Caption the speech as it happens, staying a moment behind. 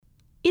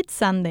It's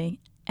Sunday,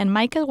 and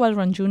Michael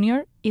Walrond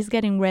Junior is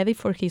getting ready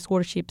for his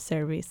worship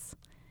service.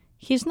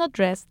 He's not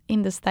dressed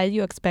in the style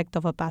you expect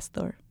of a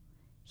pastor.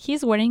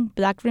 He's wearing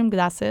black rimmed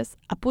glasses,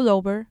 a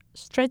pullover,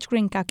 stretch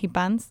green khaki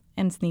pants,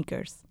 and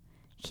sneakers.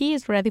 He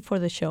is ready for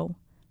the show,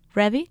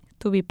 ready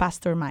to be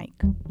Pastor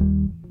Mike.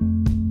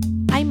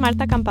 I'm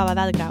Marta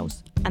Campabadal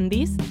Graus, and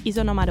this is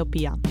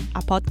Onomatopoeia,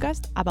 a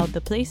podcast about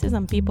the places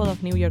and people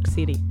of New York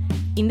City.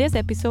 In this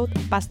episode,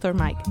 Pastor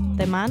Mike,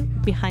 the man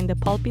behind the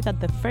pulpit at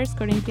the First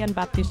Corinthian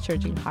Baptist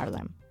Church in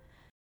Harlem.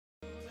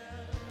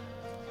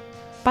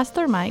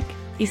 Pastor Mike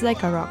is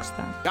like a rock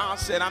star. God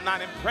said, I'm not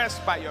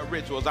impressed by your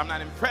rituals. I'm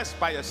not impressed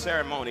by your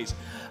ceremonies.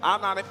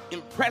 I'm not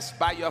impressed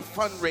by your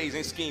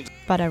fundraising schemes.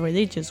 But a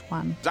religious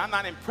one. I'm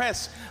not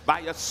impressed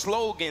by your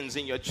slogans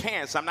and your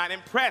chants. I'm not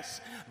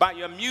impressed by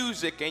your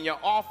music and your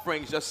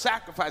offerings, your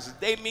sacrifices.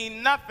 They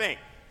mean nothing.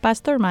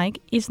 Pastor Mike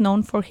is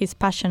known for his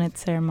passionate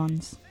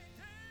sermons.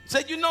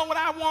 Said, you know what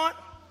I want?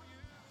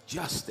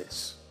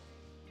 Justice.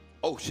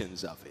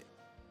 Oceans of it.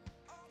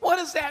 What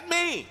does that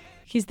mean?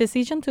 His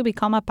decision to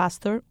become a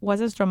pastor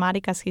was as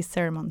dramatic as his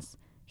sermons.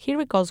 He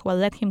recalls what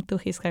led him to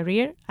his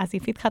career as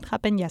if it had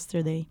happened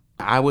yesterday.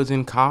 I was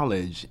in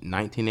college,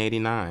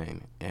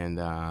 1989,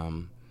 and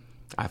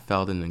I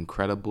felt an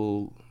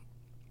incredible,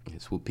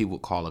 it's what people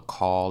call a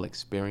call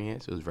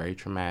experience. It was very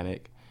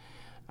traumatic.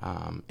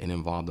 It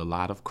involved a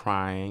lot of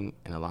crying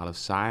and a lot of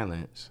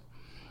silence.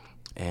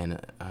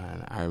 And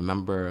I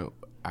remember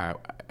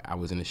I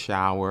was in the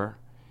shower,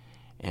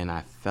 and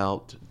I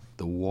felt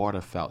the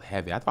water felt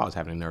heavy. I thought I was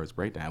having a nervous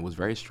breakdown. It was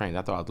very strange.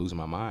 I thought I was losing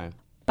my mind.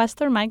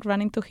 Pastor Mike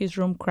ran into his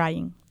room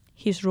crying.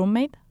 His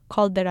roommate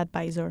called their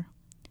advisor.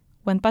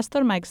 When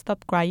Pastor Mike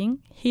stopped crying,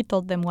 he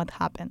told them what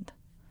happened.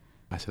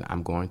 I said,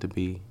 I'm going to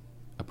be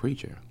a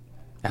preacher.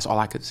 That's all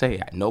I could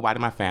say. Nobody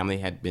in my family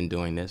had been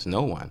doing this.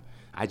 No one.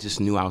 I just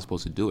knew I was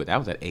supposed to do it. That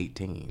was at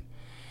 18.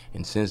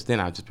 And since then,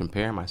 I've just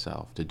prepared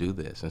myself to do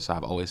this. And so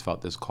I've always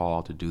felt this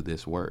call to do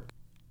this work.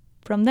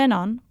 From then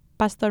on,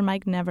 Pastor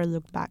Mike never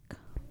looked back.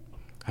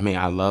 I mean,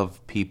 I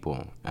love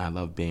people. I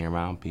love being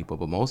around people.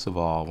 But most of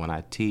all, when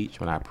I teach,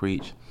 when I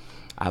preach,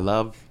 I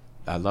love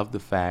the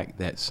fact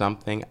that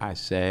something I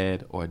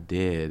said or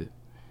did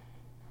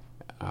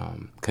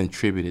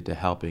contributed to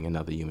helping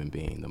another human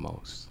being the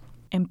most.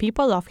 And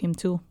people love him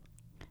too.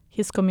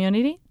 His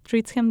community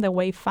treats him the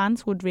way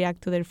fans would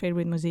react to their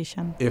favorite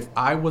musician. If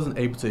I wasn't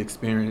able to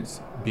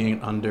experience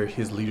being under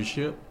his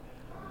leadership,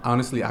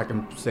 honestly, I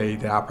can say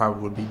that I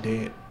probably would be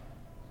dead.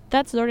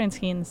 That's Lawrence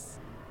Hines.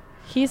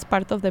 He is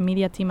part of the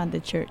media team at the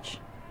church.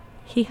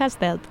 He has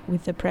dealt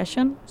with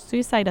depression,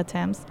 suicide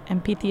attempts,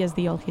 and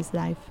PTSD all his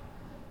life.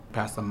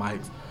 Pastor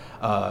Mike's,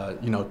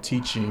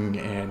 teaching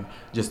and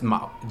just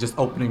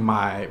opening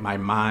my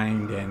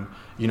mind and,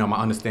 my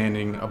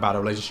understanding about a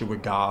relationship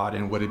with God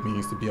and what it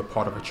means to be a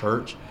part of a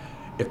church.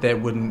 If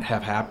that wouldn't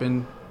have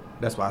happened,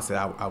 that's why I said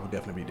I would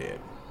definitely be dead.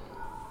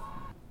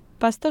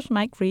 Pastor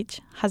Mike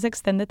Rich has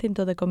extended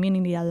into the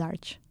community at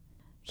large.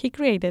 He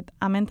created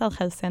a mental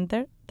health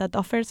center that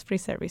offers free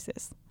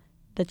services.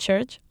 The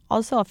church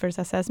also offers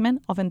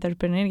assessment of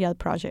entrepreneurial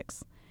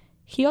projects.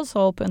 He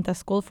also opened a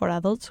school for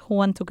adults who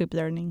want to keep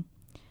learning.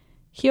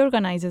 He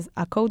organizes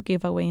a coat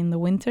giveaway in the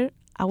winter,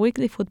 a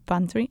weekly food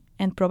pantry,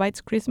 and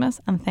provides Christmas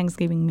and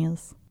Thanksgiving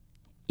meals.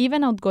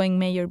 Even outgoing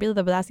Mayor Bill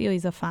de Blasio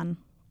is a fan.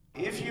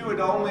 If you would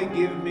only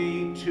give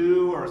me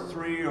 2 or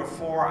 3 or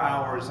 4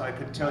 hours, I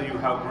could tell you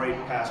how great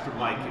Pastor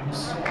Mike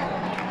is.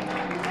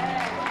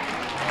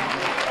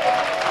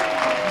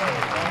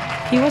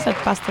 He was at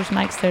Pastor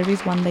Mike's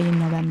service one day in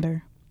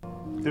November.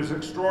 There's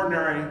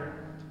extraordinary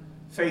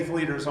faith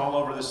leaders all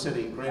over the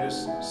city,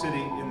 greatest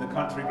city in the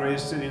country,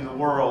 greatest city in the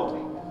world.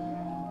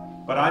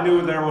 But I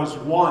knew there was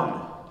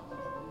one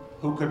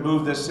who could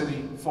move this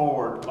city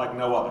forward like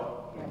no other.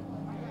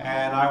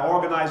 And I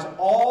organized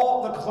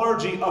all the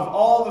clergy of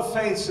all the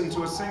faiths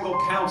into a single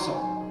council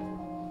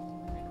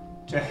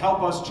to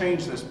help us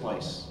change this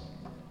place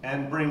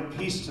and bring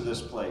peace to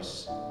this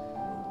place.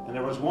 And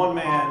there was one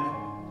man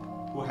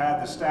who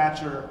had the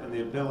stature and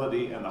the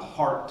ability and the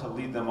heart to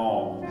lead them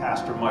all,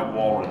 Pastor Michael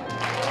Walrond.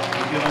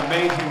 He did an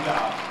amazing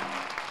job.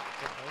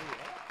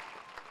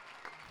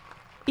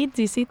 It's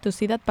easy to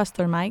see that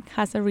Pastor Mike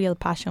has a real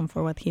passion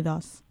for what he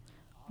does.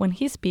 When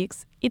he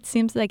speaks, it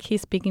seems like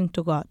he's speaking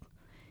to God.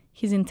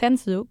 His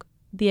intense look,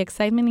 the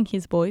excitement in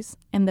his voice,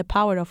 and the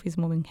power of his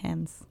moving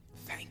hands.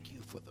 Thank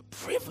you for the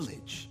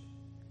privilege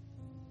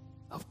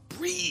of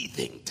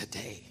breathing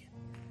today.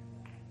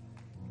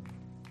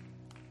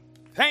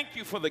 Thank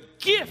you for the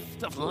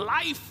gift of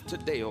life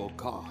today, oh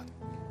God.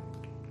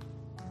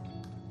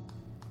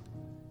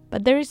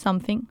 But there is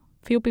something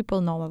few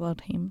people know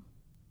about him.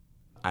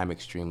 I'm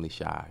extremely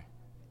shy.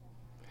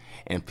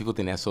 And people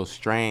think that's so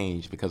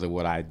strange because of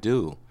what I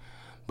do.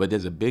 But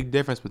there's a big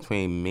difference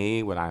between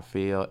me, what I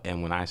feel,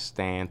 and when I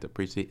stand to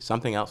preach.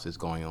 Something else is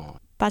going on.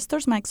 Pastor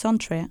Mike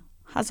Sontre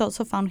has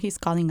also found his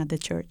calling at the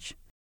church.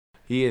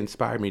 He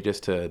inspired me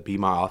just to be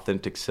my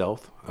authentic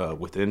self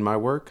within my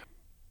work.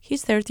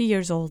 He's 30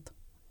 years old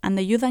and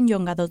the youth and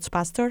young adults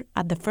pastor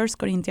at the First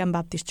Corinthian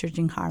Baptist Church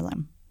in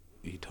Harlem.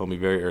 he told me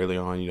very early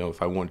on,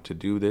 if I wanted to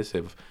do this,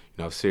 if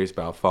I was serious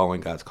about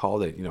following God's call,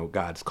 that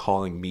God's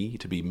calling me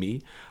to be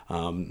me,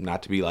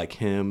 not to be like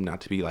him,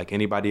 not to be like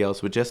anybody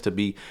else, but just to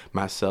be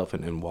myself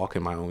and walk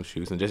in my own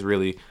shoes and just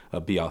really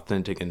be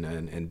authentic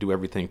and do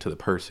everything to the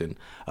person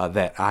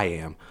that I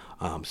am.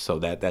 So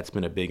that's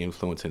been a big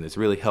influence, and it's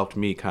really helped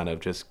me kind of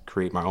just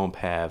create my own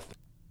path.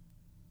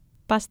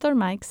 Pastor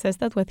Mike says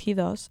that what he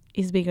does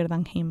is bigger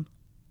than him.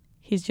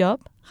 His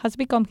job has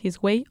become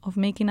his way of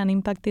making an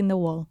impact in the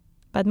world,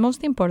 but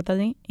most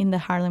importantly, in the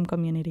Harlem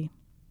community.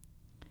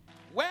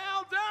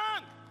 Well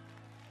done!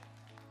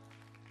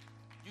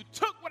 You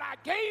took what I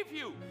gave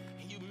you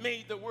and you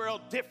made the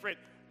world different.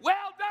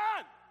 Well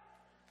done!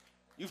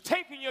 You've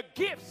taken your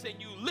gifts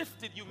and you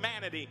lifted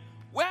humanity.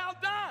 Well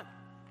done!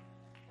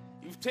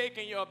 You've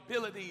taken your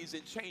abilities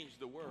and changed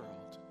the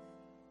world.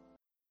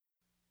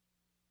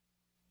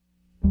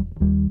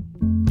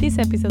 This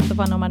episode of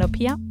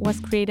Onomatopoeia was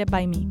created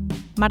by me,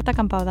 Marta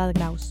Campabadal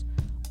Graus.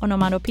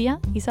 Onomatopoeia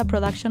is a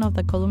production of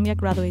the Columbia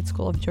Graduate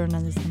School of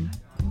Journalism.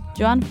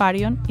 Joan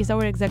Farion is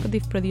our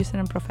executive producer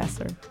and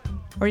professor.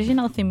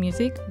 Original theme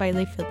music by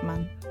Lee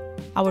Fieldman.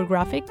 Our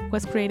graphic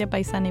was created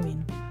by Sunny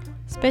Bean.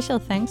 Special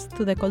thanks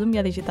to the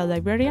Columbia Digital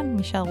Librarian,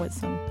 Michelle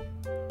Wilson.